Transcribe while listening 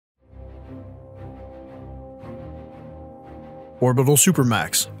Orbital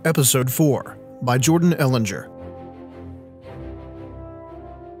Supermax, Episode 4, by Jordan Ellinger.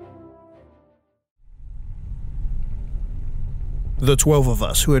 The 12 of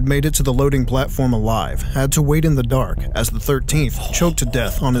us who had made it to the loading platform alive had to wait in the dark as the 13th choked to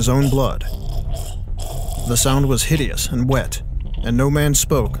death on his own blood. The sound was hideous and wet, and no man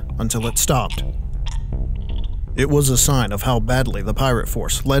spoke until it stopped. It was a sign of how badly the pirate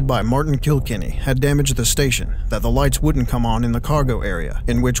force, led by Martin Kilkenny, had damaged the station that the lights wouldn't come on in the cargo area,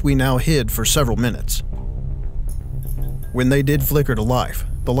 in which we now hid for several minutes. When they did flicker to life,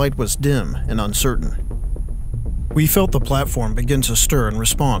 the light was dim and uncertain. We felt the platform begin to stir in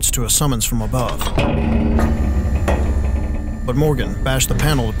response to a summons from above. But Morgan bashed the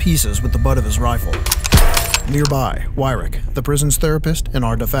panel to pieces with the butt of his rifle. Nearby, Wyrick, the prison's therapist and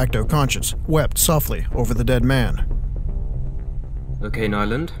our de facto conscience, wept softly over the dead man. "Okay,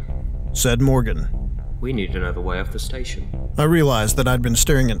 Nylund," said Morgan. "We need another way off the station." I realized that I'd been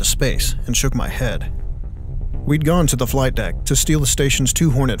staring into space and shook my head. We'd gone to the flight deck to steal the station's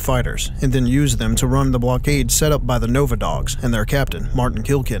 2 Hornet fighters and then use them to run the blockade set up by the Nova Dogs and their captain, Martin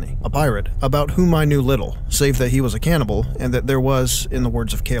Kilkenny, a pirate about whom I knew little, save that he was a cannibal and that there was, in the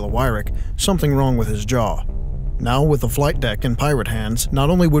words of Kayla Wyrick, something wrong with his jaw. Now, with the flight deck in pirate hands, not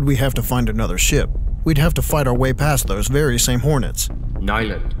only would we have to find another ship, we'd have to fight our way past those very same Hornets.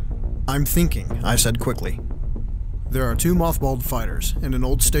 "Nylund." "I'm thinking," I said quickly. "There are 2 mothballed fighters and an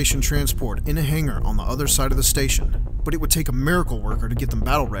old station transport in a hangar on the other side of the station, but it would take a miracle worker to get them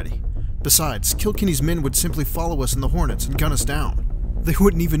battle-ready. Besides, Kilkenny's men would simply follow us in the Hornets and gun us down. They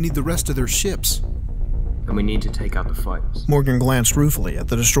wouldn't even need the rest of their ships." "And we need to take out the fighters." Morgan glanced ruefully at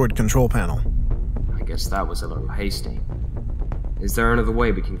the destroyed control panel. "I guess that was a little hasty. Is there another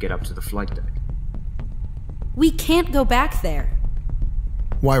way we can get up to the flight deck?" "We can't go back there."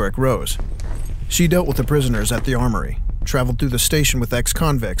 Wyrick rose. She dealt with the prisoners at the armory, traveled through the station with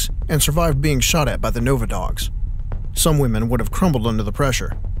ex-convicts, and survived being shot at by the Nova Dogs. Some women would have crumbled under the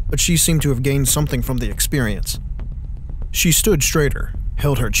pressure, but she seemed to have gained something from the experience. She stood straighter,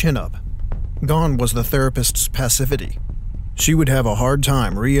 held her chin up. Gone was the therapist's passivity. She would have a hard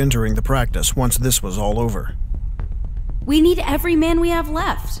time re-entering the practice once this was all over. "We need every man we have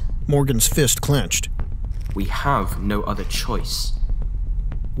left." Morgan's fist clenched. "We have no other choice."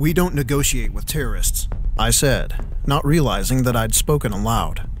 "We don't negotiate with terrorists," I said, not realizing that I'd spoken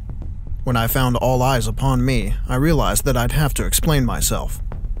aloud. When I found all eyes upon me, I realized that I'd have to explain myself.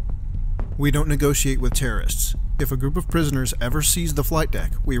 "We don't negotiate with terrorists. If a group of prisoners ever seized the flight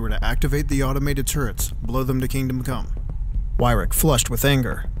deck, we were to activate the automated turrets, blow them to Kingdom Come." Wyrick flushed with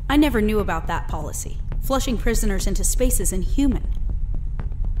anger. "I never knew about that policy. Flushing prisoners into space is inhuman."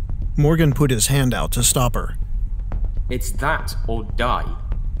 Morgan put his hand out to stop her. "It's that or die."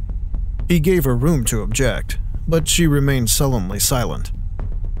 He gave her room to object, but she remained sullenly silent.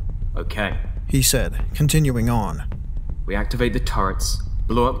 "Okay," he said, continuing on. "We activate the turrets,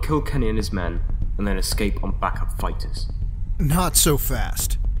 blow up Kilkenny and his men, and then escape on backup fighters." "Not so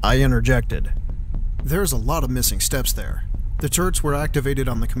fast," I interjected. "There's a lot of missing steps there. The turrets were activated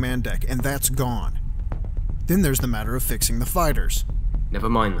on the command deck, and that's gone. Then there's the matter of fixing the fighters." "Never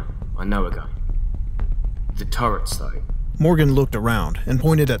mind that. I know a guy. The turrets, though." Morgan looked around and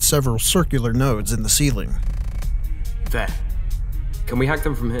pointed at several circular nodes in the ceiling. "There. Can we hack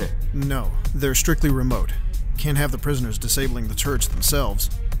them from here?" "No, they're strictly remote. Can't have the prisoners disabling the turrets themselves."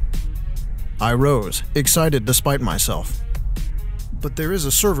 I rose, excited despite myself. "But there is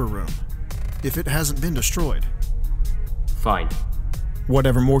a server room, if it hasn't been destroyed." "Fine."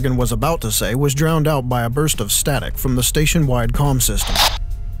 Whatever Morgan was about to say was drowned out by a burst of static from the station-wide comm system.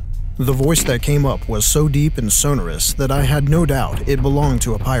 The voice that came up was so deep and sonorous that I had no doubt it belonged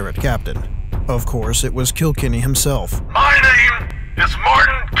to a pirate captain. Of course, it was Kilkenny himself. "My name is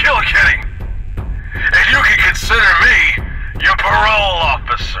Martin Kilkenny, and you can consider me your parole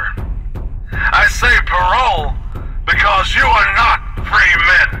officer. I say parole because you are not free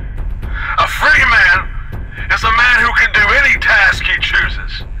men. A free man is a man who can do any task he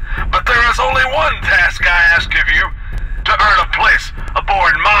chooses, but there is only one task I ask of you: to earn a place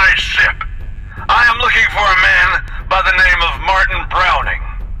aboard my ship. I am looking for a man by the name of Martin Browning.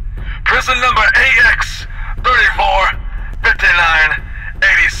 Prison number AX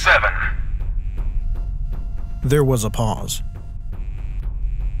 345987. There was a pause.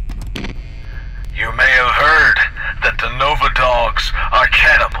 "You may have heard that the Nova Dogs are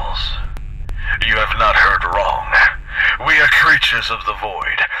cannibals. You have not heard wrong. We are creatures of the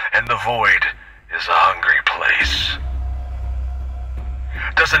void, and the void is a hungry place.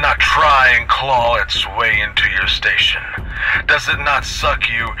 Does it not try and claw its way into your station? Does it not suck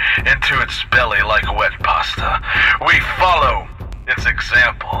you into its belly like wet pasta? We follow its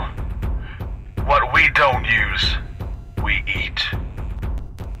example. What we don't use, we eat.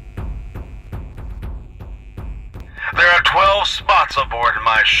 There are 12 spots aboard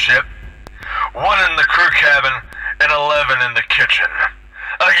my ship, 1 in the crew cabin and 11 in the kitchen.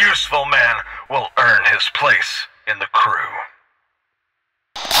 A useful man will earn his place in the crew.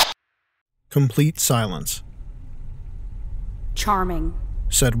 Complete silence. Charming,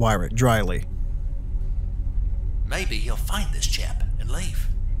 said Wyrick dryly. Maybe he'll find this chap and leave,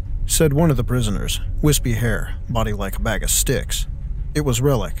 said one of the prisoners, wispy hair, body like a bag of sticks. It was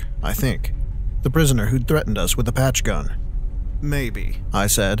Relic, I think, the prisoner who'd threatened us with the patch gun. Maybe, I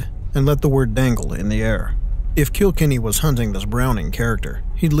said, and let the word dangle in the air. If Kilkenny was hunting this Browning character,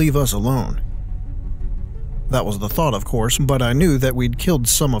 he'd leave us alone. That was the thought, of course, but I knew that we'd killed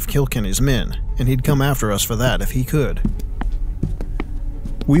some of Kilkenny's men, and he'd come after us for that if he could.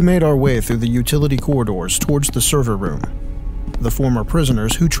 We made our way through the utility corridors towards the server room. The former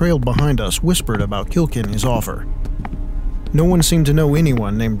prisoners who trailed behind us whispered about Kilkenny's offer. No one seemed to know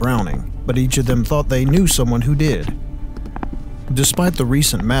anyone named Browning, but each of them thought they knew someone who did. Despite the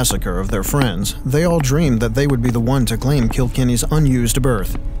recent massacre of their friends, they all dreamed that they would be the one to claim Kilkenny's unused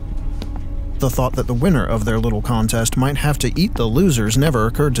berth. The thought that the winner of their little contest might have to eat the losers never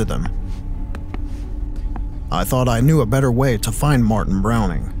occurred to them. I thought I knew a better way to find Martin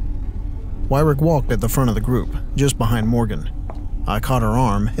Browning. Wyrick walked at the front of the group, just behind Morgan. I caught her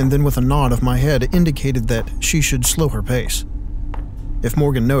arm, and then with a nod of my head indicated that she should slow her pace. If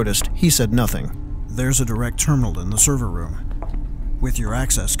Morgan noticed, he said nothing. There's a direct terminal in the server room. With your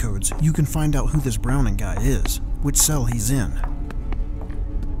access codes, you can find out who this Browning guy is, which cell he's in.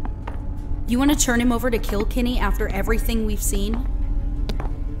 you want to turn him over to Kilkenny after everything we've seen?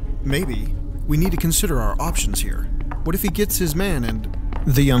 Maybe. We need to consider our options here. What if he gets his man and...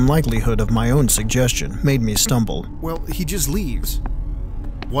 The unlikelihood of my own suggestion made me stumble. Well, he just leaves.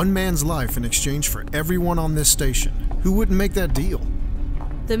 One man's life in exchange for everyone on this station. Who wouldn't make that deal?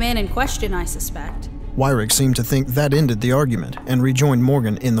 The man in question, I suspect. Wyrick seemed to think that ended the argument and rejoined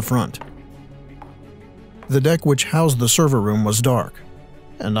Morgan in the front. The deck which housed the server room was dark,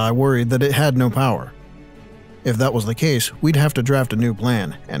 and I worried that it had no power. If that was the case, we'd have to draft a new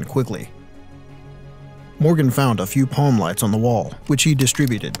plan, and quickly. Morgan found a few palm lights on the wall, which he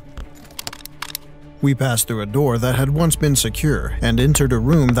distributed. We passed through a door that had once been secure and entered a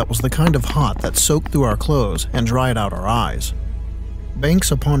room that was the kind of hot that soaked through our clothes and dried out our eyes.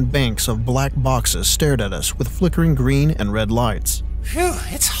 Banks upon banks of black boxes stared at us with flickering green and red lights. Phew,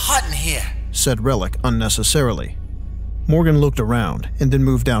 it's hot in here, said Relic unnecessarily. Morgan looked around and then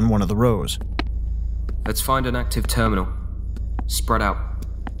moved down one of the rows. Let's find an active terminal. Spread out.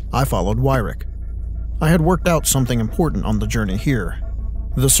 I followed Wyrick. I had worked out something important on the journey here.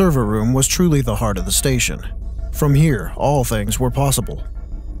 The server room was truly the heart of the station. From here, all things were possible.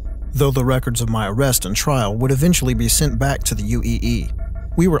 Though the records of my arrest and trial would eventually be sent back to the UEE,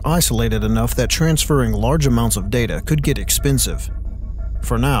 we were isolated enough that transferring large amounts of data could get expensive.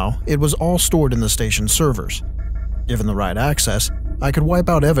 For now, it was all stored in the station's servers. Given the right access, I could wipe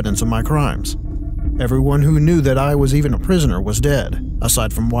out evidence of my crimes. Everyone who knew that I was even a prisoner was dead,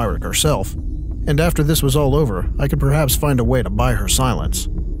 aside from Wyrick herself, and after this was all over, I could perhaps find a way to buy her silence.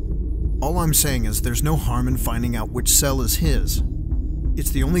 All I'm saying is there's no harm in finding out which cell is his. It's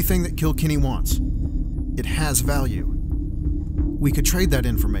the only thing that Kilkenny wants. It has value. We could trade that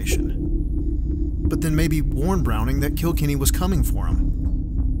information. But then maybe warn Browning that Kilkenny was coming for him.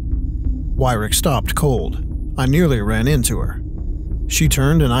 Wyrick stopped cold. I nearly ran into her. She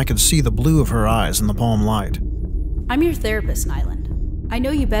turned and I could see the blue of her eyes in the palm light. I'm your therapist, Nylund. I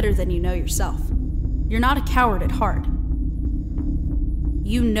know you better than you know yourself. You're not a coward at heart.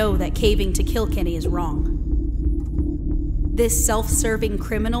 You know that caving to Kilkenny is wrong. This self-serving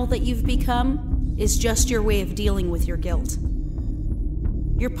criminal that you've become is just your way of dealing with your guilt.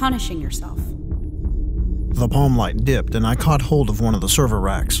 You're punishing yourself. The palm light dipped and I caught hold of one of the server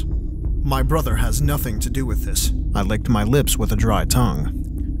racks. My brother has nothing to do with this. I licked my lips with a dry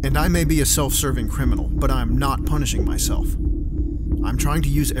tongue. And I may be a self-serving criminal, but I'm not punishing myself. I'm trying to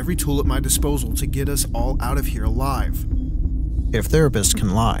use every tool at my disposal to get us all out of here alive. If therapists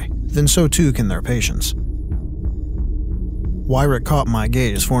can lie, then so too can their patients. Wyrick caught my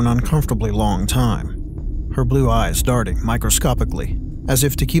gaze for an uncomfortably long time, her blue eyes darting microscopically, as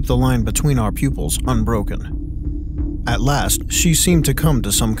if to keep the line between our pupils unbroken. At last, she seemed to come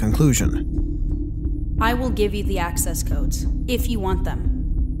to some conclusion. I will give you the access codes, if you want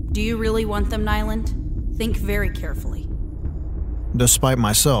them. Do you really want them, Nylund? Think very carefully. Despite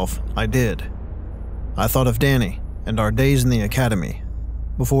myself, I did. I thought of Danny and our days in the academy.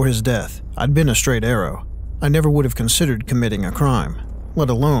 Before his death, I'd been a straight arrow. I never would have considered committing a crime, let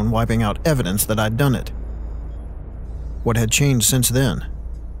alone wiping out evidence that I'd done it. What had changed since then?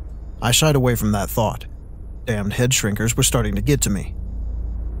 I shied away from that thought. Damned head shrinkers were starting to get to me.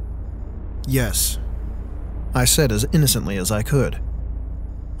 Yes, I said as innocently as I could.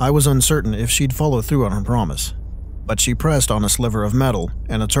 I was uncertain if she'd follow through on her promise, but she pressed on a sliver of metal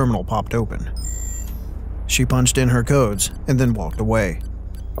and a terminal popped open. She punched in her codes and then walked away.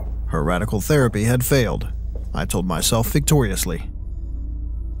 Her radical therapy had failed, I told myself victoriously.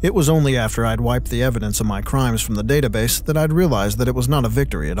 It was only after I'd wiped the evidence of my crimes from the database that I'd realized that it was not a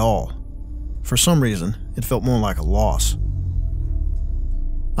victory at all. For some reason, it felt more like a loss.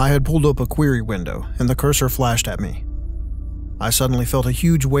 I had pulled up a query window and the cursor flashed at me. I suddenly felt a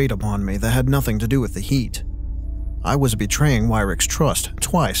huge weight upon me that had nothing to do with the heat. I was betraying Wyrick's trust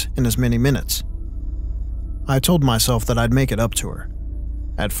twice in as many minutes. I told myself that I'd make it up to her.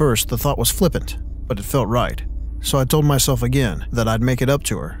 At first, the thought was flippant, but it felt right. So I told myself again that I'd make it up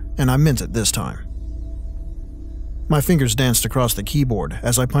to her, and I meant it this time. My fingers danced across the keyboard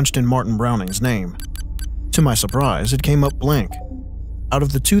as I punched in Martin Browning's name. To my surprise, it came up blank. Out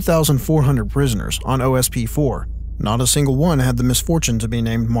of the 2,400 prisoners on OSP-4, not a single one had the misfortune to be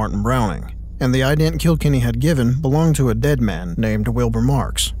named Martin Browning, and the ident Kilkenny had given belonged to a dead man named Wilbur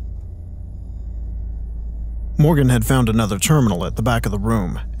Marks. Morgan had found another terminal at the back of the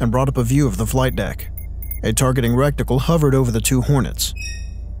room and brought up a view of the flight deck. A targeting reticle hovered over the two Hornets.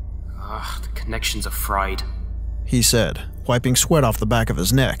 The connections are fried, he said, wiping sweat off the back of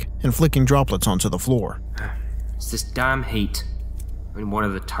his neck and flicking droplets onto the floor. It's this damn heat. One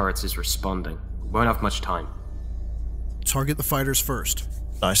of the turrets is responding. We won't have much time. Target the fighters first,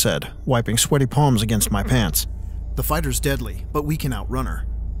 I said, wiping sweaty palms against my pants. The fighter's deadly, but we can outrun her.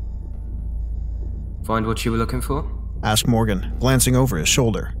 Find what you were looking for? Asked Morgan, glancing over his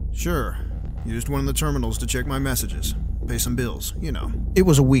shoulder. Sure. Used one of the terminals to check my messages. Pay some bills, you know. It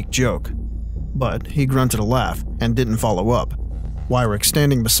was a weak joke. But he grunted a laugh and didn't follow up. Wyrick,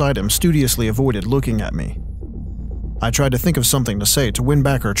 standing beside him, studiously avoided looking at me. I tried to think of something to say to win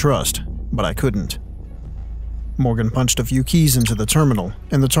back her trust, but I couldn't. Morgan punched a few keys into the terminal,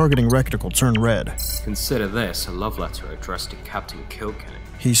 and the targeting reticle turned red. Consider this a love letter addressed to Captain Kilkenny,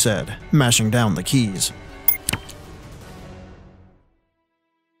 he said, mashing down the keys.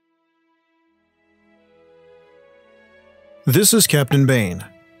 This is Captain Bayne.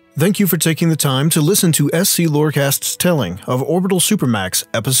 Thank you for taking the time to listen to SCLoreCast's telling of Orbital Supermax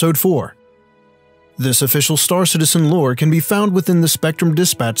Episode 4. This official Star Citizen lore can be found within the Spectrum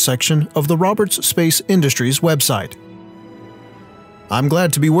Dispatch section of the Roberts Space Industries website. I'm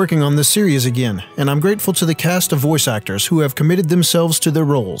glad to be working on this series again, and I'm grateful to the cast of voice actors who have committed themselves to their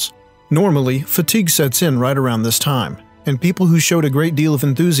roles. Normally, fatigue sets in right around this time, and people who showed a great deal of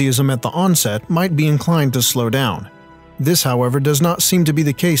enthusiasm at the onset might be inclined to slow down. This, however, does not seem to be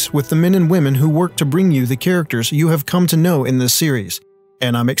the case with the men and women who work to bring you the characters you have come to know in this series,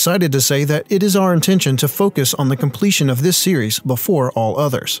 and I'm excited to say that it is our intention to focus on the completion of this series before all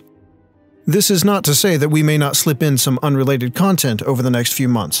others. This is not to say that we may not slip in some unrelated content over the next few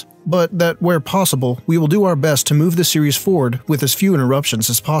months, but that where possible, we will do our best to move the series forward with as few interruptions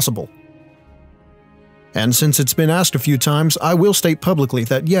as possible. And since it's been asked a few times, I will state publicly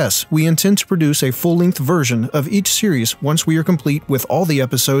that yes, we intend to produce a full-length version of each series once we are complete with all the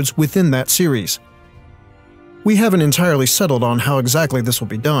episodes within that series. We haven't entirely settled on how exactly this will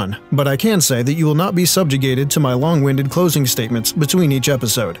be done, but I can say that you will not be subjugated to my long-winded closing statements between each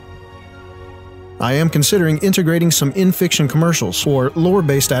episode. I am considering integrating some in-fiction commercials or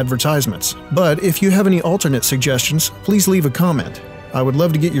lore-based advertisements, but if you have any alternate suggestions, please leave a comment. I would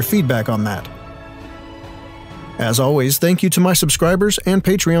love to get your feedback on that. As always, thank you to my subscribers and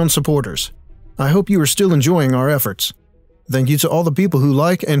Patreon supporters. I hope you are still enjoying our efforts. Thank you to all the people who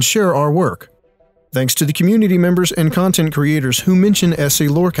like and share our work. Thanks to the community members and content creators who mention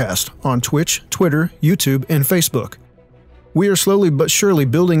SCLoreCast on Twitch, Twitter, YouTube, and Facebook. We are slowly but surely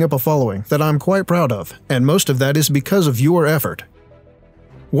building up a following that I'm quite proud of, and most of that is because of your effort.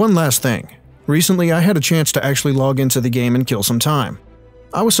 One last thing. Recently I had a chance to actually log into the game and kill some time.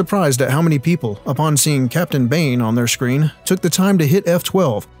 I was surprised at how many people, upon seeing Captain Bayne on their screen, took the time to hit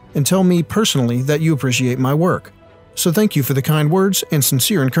F12 and tell me personally that you appreciate my work. So thank you for the kind words and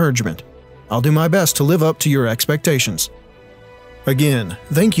sincere encouragement. I'll do my best to live up to your expectations. Again,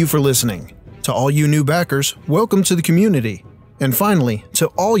 thank you for listening. To all you new backers, welcome to the community. And finally, to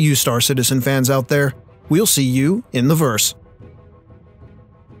all you Star Citizen fans out there, we'll see you in the verse.